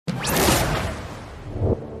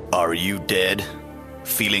Are you dead?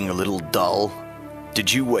 Feeling a little dull?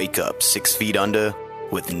 Did you wake up 6 feet under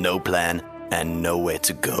with no plan and nowhere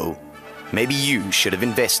to go? Maybe you should have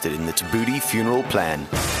invested in the Thabooty Funeral Plan.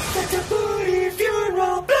 The Thabooty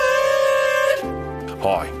Funeral Plan!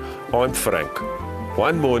 Hi, I'm Frank.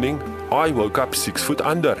 One morning, I woke up 6 foot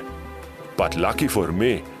under. But lucky for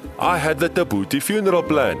me, I had the Thabooty Funeral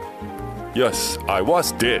Plan. Yes, I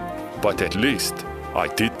was dead, but at least I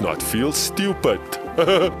did not feel stupid.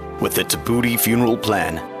 With the Thabooty Funeral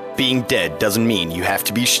Plan, being dead doesn't mean you have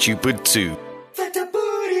to be stupid too.